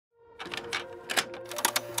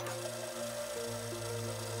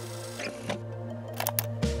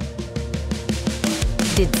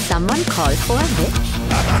Did someone call for a bit?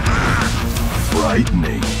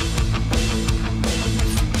 Frightening.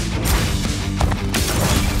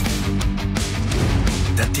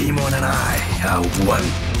 The demon and I are one.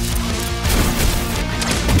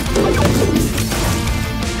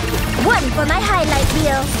 One for my highlight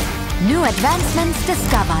reel. New advancements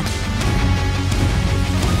discovered.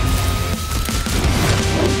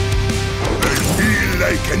 I feel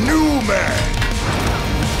like a new man.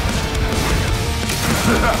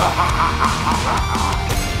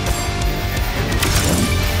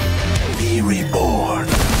 Be reborn.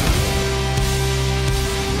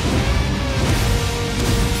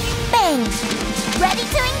 Bang! Ready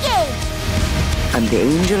to engage. I'm the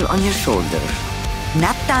angel on your shoulder.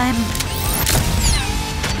 Nap time.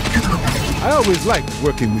 I always liked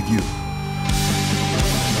working with you.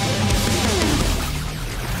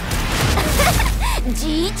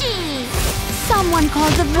 GG. Someone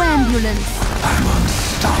called the ambulance. I'm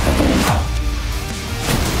unstoppable.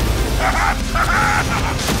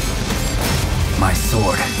 My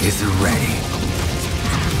sword is ready.